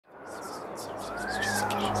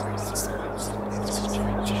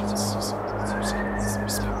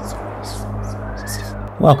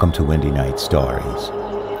Welcome to Windy Night Stories.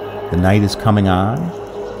 The night is coming on,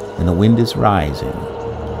 and the wind is rising.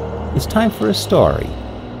 It's time for a story,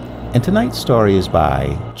 and tonight's story is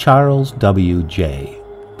by Charles W. J.,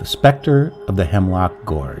 The Spectre of the Hemlock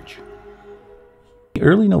Gorge. The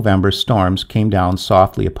early November storms came down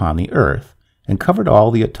softly upon the earth and covered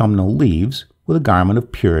all the autumnal leaves with a garment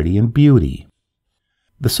of purity and beauty.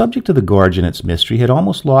 The subject of the gorge and its mystery had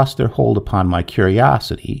almost lost their hold upon my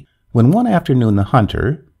curiosity when one afternoon the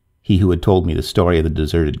hunter, he who had told me the story of the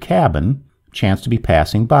deserted cabin, chanced to be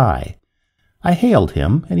passing by. I hailed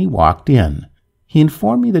him, and he walked in. He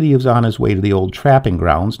informed me that he was on his way to the old trapping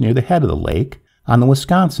grounds near the head of the lake, on the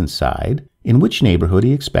Wisconsin side, in which neighborhood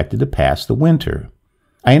he expected to pass the winter.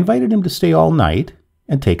 I invited him to stay all night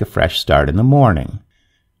and take a fresh start in the morning.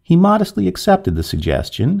 He modestly accepted the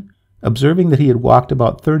suggestion, observing that he had walked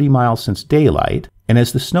about 30 miles since daylight, and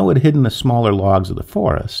as the snow had hidden the smaller logs of the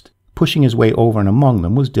forest, pushing his way over and among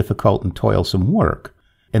them was difficult and toilsome work,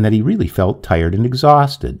 and that he really felt tired and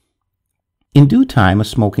exhausted. In due time, a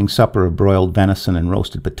smoking supper of broiled venison and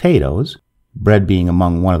roasted potatoes, bread being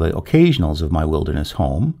among one of the occasionals of my wilderness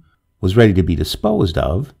home, was ready to be disposed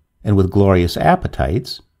of, and with glorious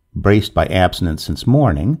appetites, braced by abstinence since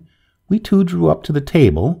morning, we two drew up to the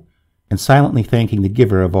table, and silently thanking the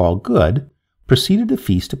giver of all good, proceeded to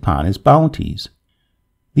feast upon his bounties.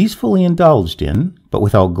 These fully indulged in, but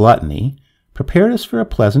without gluttony, prepared us for a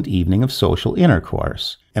pleasant evening of social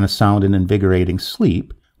intercourse, and a sound and invigorating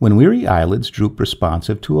sleep, when weary eyelids drooped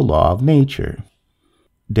responsive to a law of nature.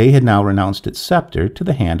 Day had now renounced its scepter to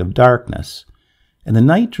the hand of darkness, and the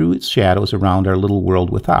night drew its shadows around our little world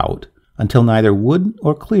without, until neither wood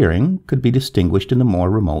or clearing could be distinguished in the more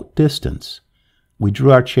remote distance. We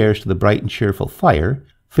drew our chairs to the bright and cheerful fire,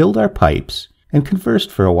 filled our pipes, and conversed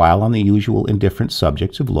for a while on the usual indifferent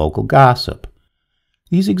subjects of local gossip.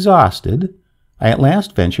 These exhausted, I at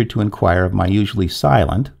last ventured to inquire of my usually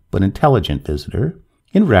silent but intelligent visitor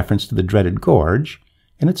in reference to the dreaded gorge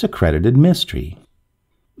and its accredited mystery.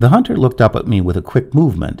 The hunter looked up at me with a quick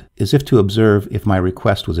movement, as if to observe if my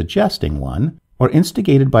request was a jesting one, or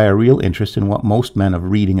instigated by a real interest in what most men of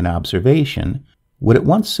reading and observation would at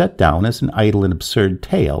once set down as an idle and absurd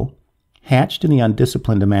tale, hatched in the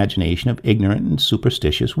undisciplined imagination of ignorant and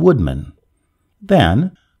superstitious woodmen.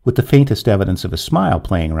 Then, with the faintest evidence of a smile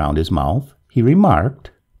playing round his mouth, he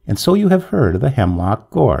remarked, "And so you have heard of the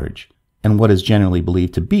Hemlock Gorge, and what is generally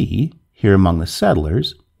believed to be, here among the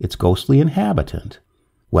settlers, its ghostly inhabitant.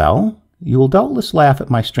 Well, you will doubtless laugh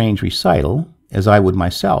at my strange recital, as I would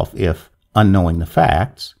myself if, unknowing the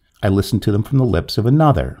facts, I listened to them from the lips of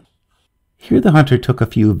another." Here the hunter took a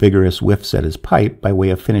few vigorous whiffs at his pipe by way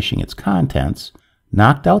of finishing its contents,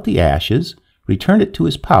 knocked out the ashes, returned it to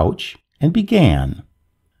his pouch, and began.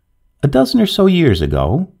 A dozen or so years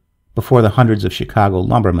ago, before the hundreds of Chicago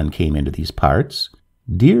lumbermen came into these parts,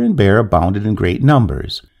 deer and bear abounded in great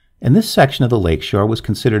numbers, and this section of the lakeshore was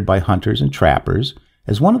considered by hunters and trappers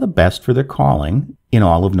as one of the best for their calling in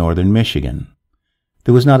all of northern Michigan.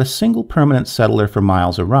 There was not a single permanent settler for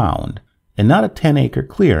miles around, and not a 10-acre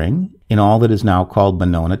clearing in all that is now called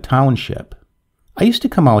Monona Township. I used to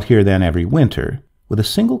come out here then every winter with a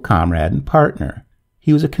single comrade and partner.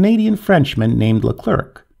 He was a Canadian Frenchman named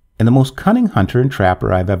Leclerc, and the most cunning hunter and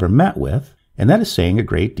trapper I've ever met with, and that is saying a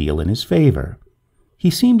great deal in his favor. He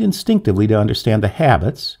seemed instinctively to understand the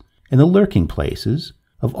habits and the lurking places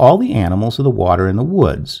of all the animals of the water and the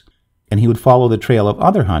woods, and he would follow the trail of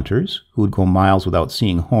other hunters who would go miles without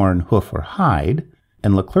seeing horn, hoof, or hide,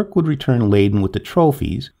 and Leclerc would return laden with the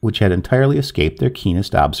trophies which had entirely escaped their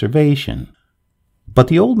keenest observation. But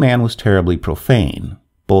the old man was terribly profane,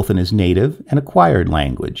 both in his native and acquired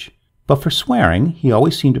language, but for swearing he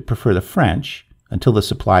always seemed to prefer the French until the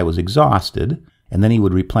supply was exhausted, and then he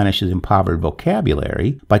would replenish his impoverished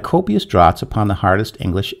vocabulary by copious draughts upon the hardest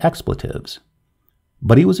English expletives.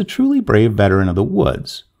 But he was a truly brave veteran of the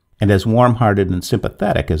woods, and as warm-hearted and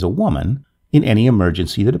sympathetic as a woman in any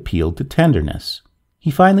emergency that appealed to tenderness. He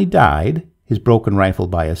finally died, his broken rifle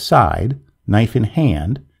by his side, knife in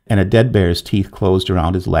hand, and a dead bear's teeth closed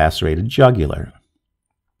around his lacerated jugular.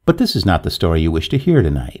 But this is not the story you wish to hear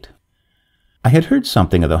tonight. I had heard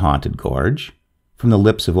something of the haunted gorge, from the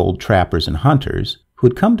lips of old trappers and hunters who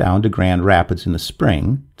had come down to Grand Rapids in the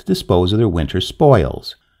spring to dispose of their winter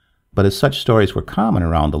spoils, but as such stories were common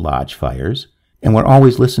around the lodge fires, and were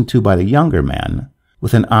always listened to by the younger men,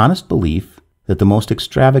 with an honest belief that the most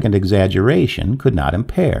extravagant exaggeration could not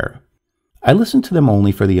impair. I listened to them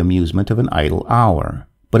only for the amusement of an idle hour,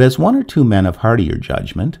 but as one or two men of heartier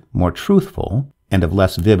judgment, more truthful, and of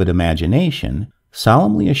less vivid imagination,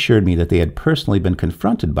 solemnly assured me that they had personally been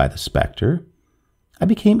confronted by the spectre, I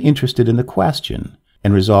became interested in the question,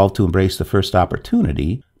 and resolved to embrace the first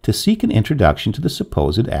opportunity to seek an introduction to the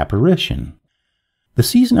supposed apparition. The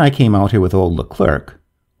season I came out here with old Leclerc,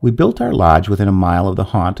 we built our lodge within a mile of the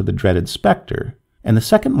haunt of the dreaded Spectre, and the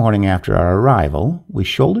second morning after our arrival, we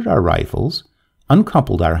shouldered our rifles,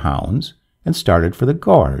 uncoupled our hounds, and started for the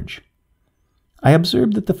Gorge. I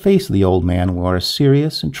observed that the face of the old man wore a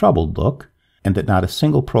serious and troubled look, and that not a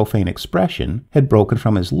single profane expression had broken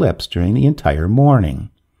from his lips during the entire morning.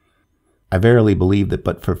 I verily believe that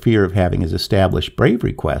but for fear of having his established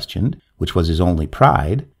bravery questioned, which was his only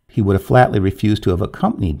pride, he would have flatly refused to have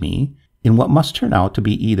accompanied me in what must turn out to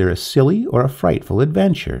be either a silly or a frightful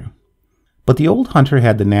adventure. But the old hunter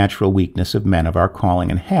had the natural weakness of men of our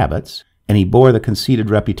calling and habits, and he bore the conceited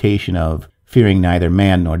reputation of fearing neither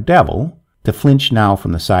man nor devil. To flinch now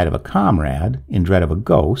from the side of a comrade, in dread of a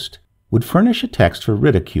ghost, would furnish a text for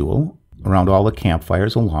ridicule around all the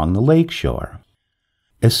campfires along the lake shore.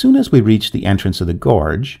 As soon as we reached the entrance of the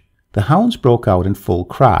gorge, the hounds broke out in full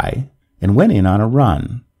cry and went in on a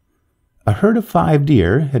run. A herd of 5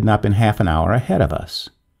 deer had not been half an hour ahead of us.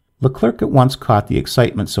 Leclerc at once caught the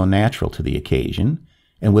excitement so natural to the occasion,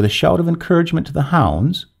 and with a shout of encouragement to the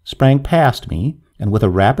hounds, sprang past me, and with a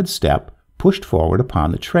rapid step pushed forward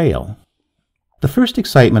upon the trail. The first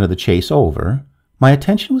excitement of the chase over, my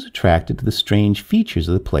attention was attracted to the strange features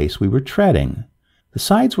of the place we were treading. The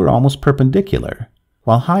sides were almost perpendicular,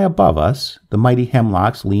 while high above us the mighty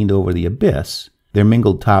hemlocks leaned over the abyss, their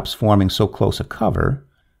mingled tops forming so close a cover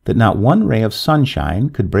that not one ray of sunshine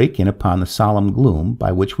could break in upon the solemn gloom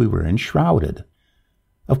by which we were enshrouded.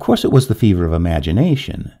 Of course it was the fever of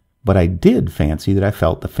imagination, but I did fancy that I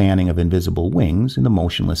felt the fanning of invisible wings in the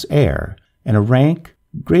motionless air, and a rank,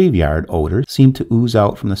 graveyard odor seemed to ooze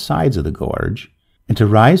out from the sides of the gorge, and to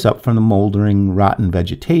rise up from the moldering, rotten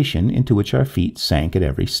vegetation into which our feet sank at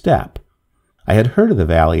every step. I had heard of the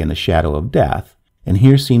valley and the shadow of death, and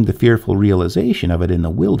here seemed the fearful realization of it in the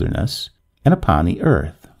wilderness and upon the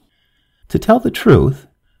earth. To tell the truth,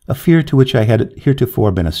 a fear to which I had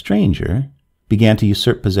heretofore been a stranger began to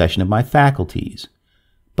usurp possession of my faculties,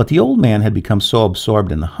 but the old man had become so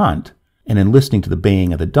absorbed in the hunt and in listening to the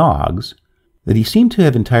baying of the dogs that he seemed to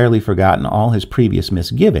have entirely forgotten all his previous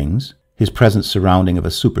misgivings, his present surrounding of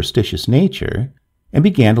a superstitious nature, and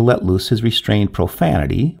began to let loose his restrained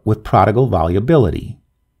profanity with prodigal volubility.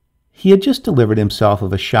 He had just delivered himself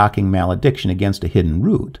of a shocking malediction against a hidden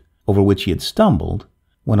root, over which he had stumbled,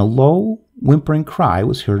 when a low, whimpering cry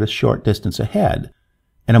was heard a short distance ahead,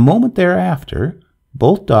 and a moment thereafter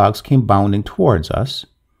both dogs came bounding toward us,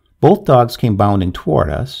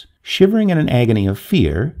 shivering in an agony of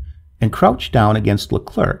fear, and crouched down against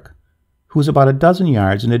Leclerc, who was about 12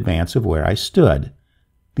 yards in advance of where I stood.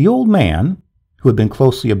 The old man, who had been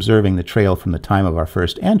closely observing the trail from the time of our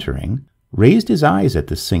first entering, raised his eyes at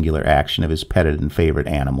this singular action of his petted and favorite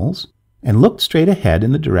animals, and looked straight ahead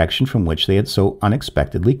in the direction from which they had so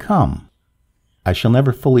unexpectedly come. I shall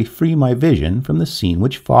never fully free my vision from the scene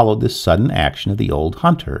which followed this sudden action of the old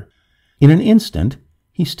hunter. In an instant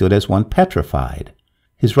he stood as one petrified.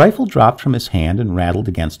 His rifle dropped from his hand and rattled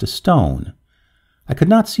against a stone. I could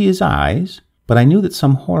not see his eyes, but I knew that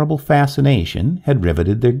some horrible fascination had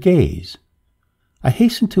riveted their gaze. I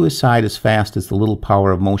hastened to his side as fast as the little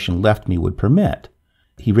power of motion left me would permit.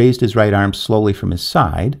 He raised his right arm slowly from his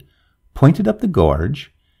side, pointed up the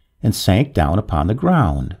gorge, and sank down upon the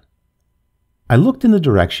ground. I looked in the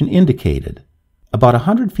direction indicated. About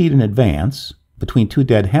 100 feet in advance, between 2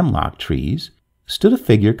 dead hemlock trees, stood a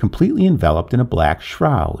figure completely enveloped in a black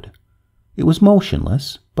shroud. It was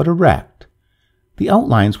motionless, but erect. The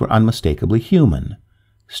outlines were unmistakably human.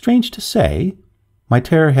 Strange to say, my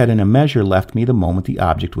terror had in a measure left me the moment the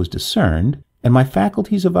object was discerned, and my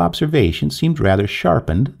faculties of observation seemed rather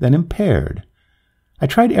sharpened than impaired. I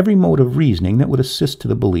tried every mode of reasoning that would assist to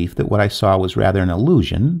the belief that what I saw was rather an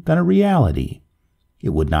illusion than a reality. It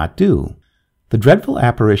would not do. The dreadful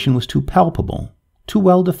apparition was too palpable, too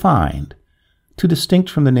well defined, too distinct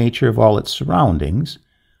from the nature of all its surroundings,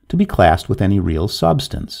 to be classed with any real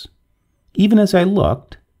substance. Even as I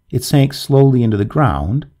looked, it sank slowly into the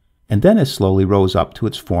ground, and then as slowly rose up to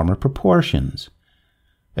its former proportions.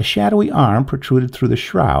 A shadowy arm protruded through the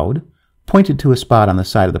shroud, pointed to a spot on the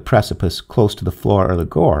side of the precipice close to the floor of the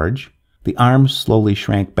gorge. The arm slowly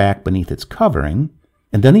shrank back beneath its covering,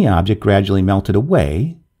 and then the object gradually melted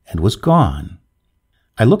away and was gone.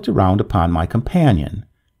 I looked around upon my companion.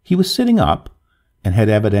 He was sitting up, and had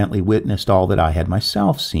evidently witnessed all that I had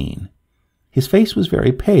myself seen. His face was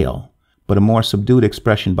very pale, but a more subdued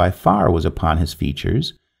expression by far was upon his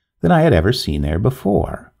features than I had ever seen there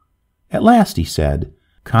before. At last he said,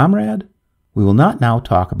 "Comrade, we will not now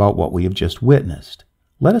talk about what we have just witnessed.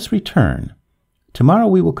 Let us return. Tomorrow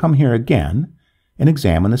we will come here again and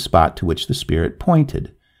examine the spot to which the spirit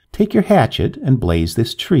pointed. Take your hatchet and blaze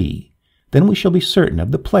this tree. Then we shall be certain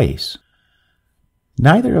of the place."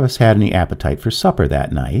 Neither of us had any appetite for supper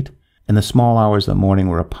that night, and the small hours of the morning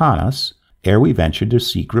were upon us ere we ventured to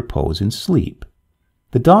seek repose in sleep.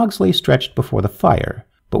 The dogs lay stretched before the fire,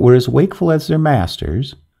 but were as wakeful as their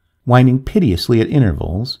masters, whining piteously at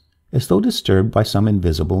intervals, as though disturbed by some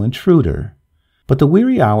invisible intruder. But the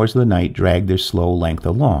weary hours of the night dragged their slow length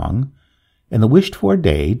along, and the wished-for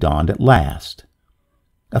day dawned at last.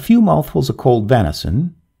 A few mouthfuls of cold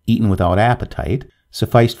venison, eaten without appetite,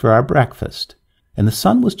 sufficed for our breakfast, and the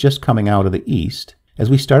sun was just coming out of the east as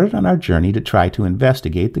we started on our journey to try to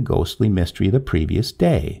investigate the ghostly mystery of the previous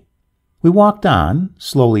day. We walked on,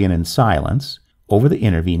 slowly and in silence, over the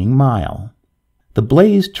intervening mile. The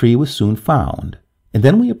blazed tree was soon found, and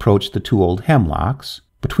then we approached the 2 old hemlocks,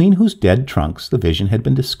 between whose dead trunks the vision had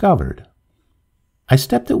been discovered. I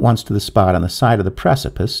stepped at once to the spot on the side of the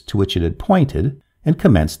precipice to which it had pointed, and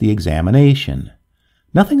commenced the examination.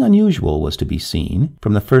 Nothing unusual was to be seen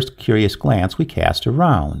from the first curious glance we cast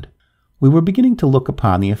around. We were beginning to look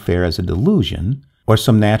upon the affair as a delusion, or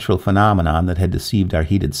some natural phenomenon that had deceived our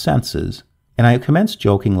heated senses, and I commenced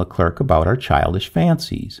joking Leclerc about our childish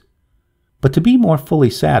fancies. But to be more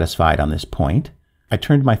fully satisfied on this point, I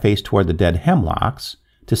turned my face toward the dead hemlocks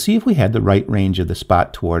to see if we had the right range of the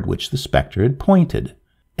spot toward which the spectre had pointed,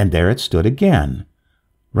 and there it stood again,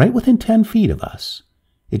 right within 10 feet of us,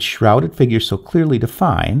 its shrouded figure so clearly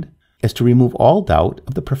defined as to remove all doubt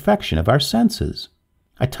of the perfection of our senses.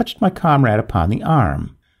 I touched my comrade upon the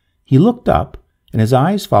arm. He looked up, and his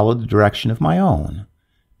eyes followed the direction of my own.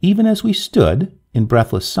 Even as we stood, in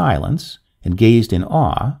breathless silence, and gazed in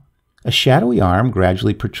awe, a shadowy arm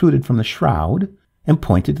gradually protruded from the shroud and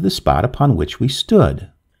pointed to the spot upon which we stood.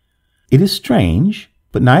 It is strange,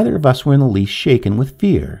 but neither of us were in the least shaken with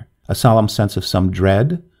fear. A solemn sense of some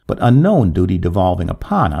dread, but unknown duty devolving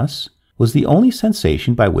upon us, was the only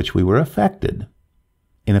sensation by which we were affected.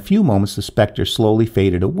 In a few moments the spectre slowly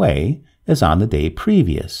faded away, as on the day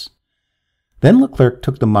previous. Then Leclerc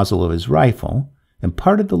took the muzzle of his rifle and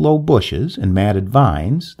parted the low bushes and matted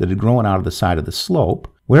vines that had grown out of the side of the slope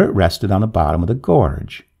where it rested on the bottom of the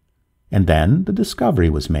gorge. And then the discovery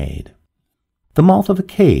was made. The mouth of a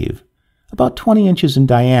cave, about 20 inches in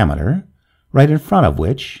diameter, right in front of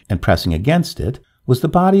which, and pressing against it, was the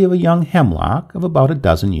body of a young hemlock of about a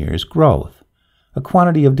dozen years' growth. A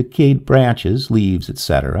quantity of decayed branches, leaves,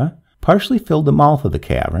 etc., partially filled the mouth of the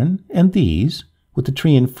cavern, and these, with the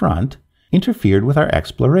tree in front, interfered with our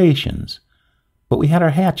explorations. But we had our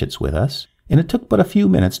hatchets with us, and it took but a few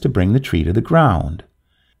minutes to bring the tree to the ground.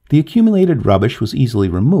 The accumulated rubbish was easily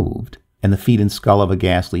removed, and the feet and skull of a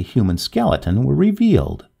ghastly human skeleton were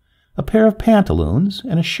revealed. A pair of pantaloons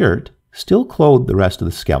and a shirt still clothed the rest of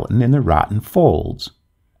the skeleton in their rotten folds.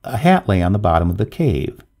 A hat lay on the bottom of the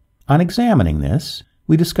cave. On examining this,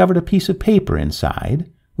 we discovered a piece of paper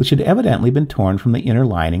inside, which had evidently been torn from the inner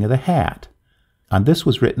lining of the hat. On this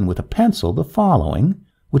was written with a pencil the following,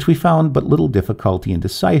 which we found but little difficulty in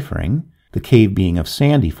deciphering, the cave being of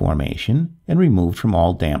sandy formation and removed from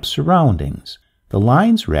all damp surroundings. The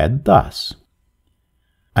lines read thus: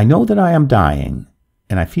 "I know that I am dying,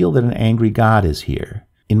 and I feel that an angry God is here.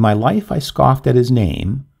 In my life I scoffed at his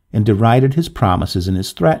name and derided his promises and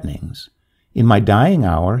his threatenings. In my dying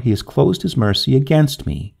hour he has closed his mercy against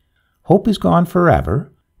me. Hope is gone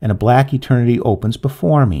forever, and a black eternity opens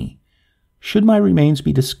before me. Should my remains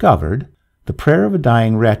be discovered, the prayer of a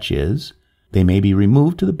dying wretch is, they may be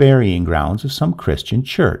removed to the burying grounds of some Christian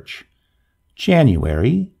church.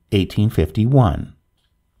 January 1851.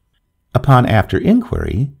 Upon after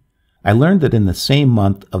inquiry, I learned that in the same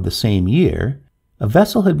month of the same year, a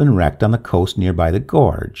vessel had been wrecked on the coast nearby the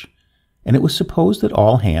Gorge, and it was supposed that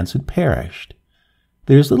all hands had perished.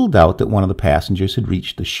 There is little doubt that one of the passengers had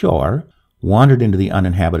reached the shore, wandered into the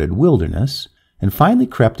uninhabited wilderness, and finally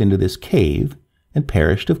crept into this cave and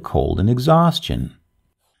perished of cold and exhaustion.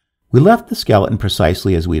 We left the skeleton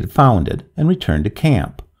precisely as we had found it and returned to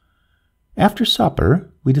camp. After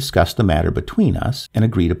supper, we discussed the matter between us and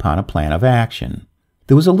agreed upon a plan of action.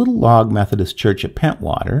 There was a little log Methodist church at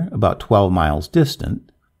Pentwater, about 12 miles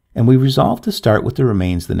distant, and we resolved to start with the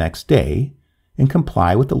remains the next day and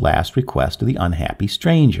comply with the last request of the unhappy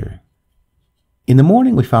stranger. In the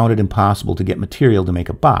morning we found it impossible to get material to make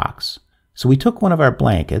a box, so we took one of our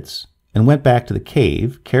blankets and went back to the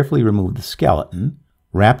cave, carefully removed the skeleton,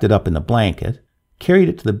 wrapped it up in the blanket, carried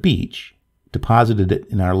it to the beach, deposited it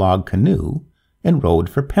in our log canoe, and rowed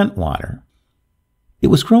for Pentwater. It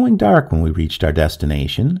was growing dark when we reached our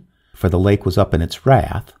destination, for the lake was up in its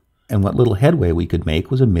wrath, and what little headway we could make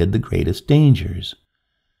was amid the greatest dangers.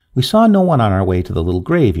 We saw no one on our way to the little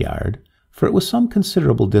graveyard, for it was some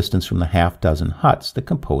considerable distance from the half-dozen huts that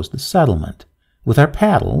composed the settlement. With our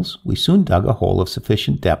paddles, we soon dug a hole of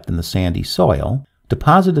sufficient depth in the sandy soil,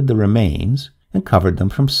 deposited the remains, and covered them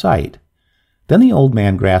from sight. Then the old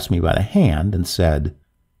man grasped me by the hand and said,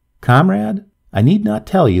 "Comrade, I need not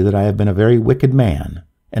tell you that I have been a very wicked man,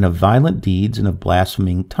 and of violent deeds and of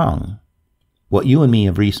blaspheming tongue. What you and me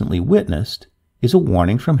have recently witnessed is a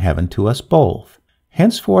warning from heaven to us both.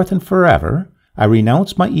 Henceforth and forever, I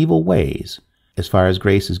renounce my evil ways, as far as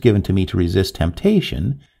grace is given to me to resist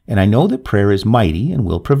temptation, and I know that prayer is mighty and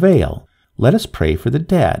will prevail. Let us pray for the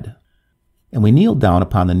dead." And we kneeled down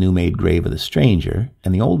upon the new-made grave of the stranger,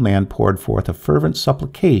 and the old man poured forth a fervent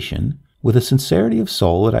supplication with a sincerity of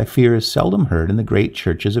soul that I fear is seldom heard in the great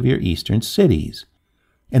churches of your eastern cities.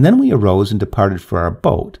 And then we arose and departed for our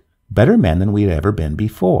boat, better men than we had ever been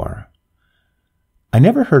before. I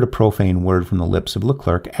never heard a profane word from the lips of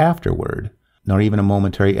Leclerc afterward, nor even a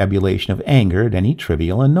momentary ebullition of anger at any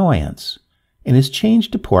trivial annoyance, and his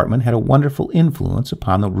changed deportment had a wonderful influence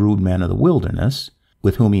upon the rude men of the wilderness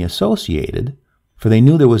with whom he associated, for they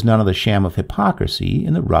knew there was none of the sham of hypocrisy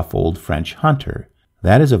in the rough old French hunter.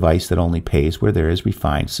 That is a vice that only pays where there is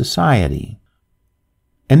refined society.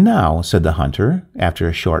 "And now," said the hunter, after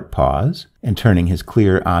a short pause, and turning his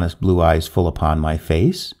clear, honest blue eyes full upon my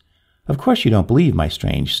face, "of course you don't believe my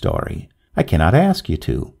strange story. I cannot ask you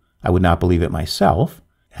to. I would not believe it myself,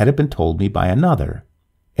 had it been told me by another.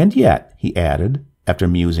 And yet," he added, after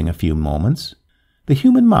musing a few moments, "the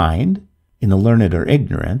human mind, in the learned or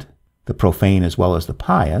ignorant, the profane as well as the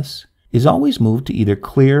pious, is always moved to either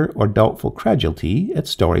clear or doubtful credulity at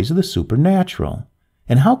stories of the supernatural.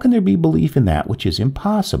 And how can there be belief in that which is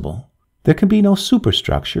impossible? There can be no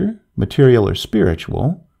superstructure, material or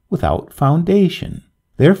spiritual, without foundation.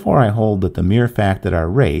 Therefore I hold that the mere fact that our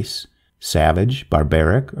race, savage,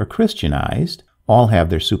 barbaric, or Christianized, all have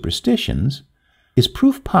their superstitions, is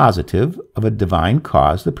proof positive of a divine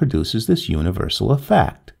cause that produces this universal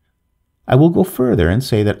effect. I will go further and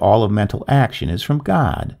say that all of mental action is from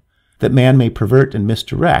God. That man may pervert and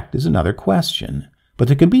misdirect is another question, but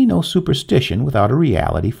there can be no superstition without a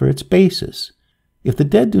reality for its basis. If the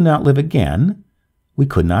dead do not live again, we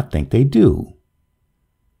could not think they do."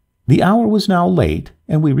 The hour was now late,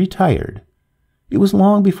 and we retired. It was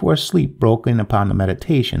long before sleep broke in upon the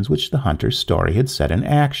meditations which the hunter's story had set in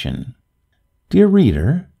action. Dear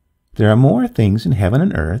reader, there are more things in heaven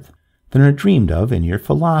and earth than are dreamed of in your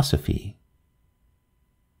philosophy.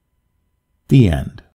 The end.